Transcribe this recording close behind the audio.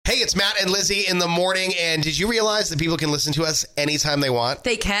It's Matt and Lizzie in the morning. And did you realize that people can listen to us anytime they want?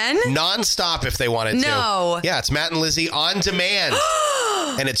 They can? Non-stop if they wanted to. No. Yeah, it's Matt and Lizzie on demand.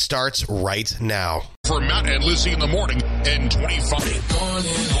 And it starts right now. For Matt and Lizzie in the morning,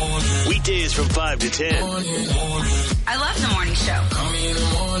 N25. Weekdays from 5 to 10. I love the morning show.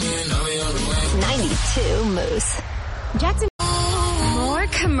 92 Moose. Jackson. More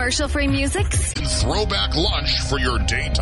commercial-free music. Throwback lunch for your daytime.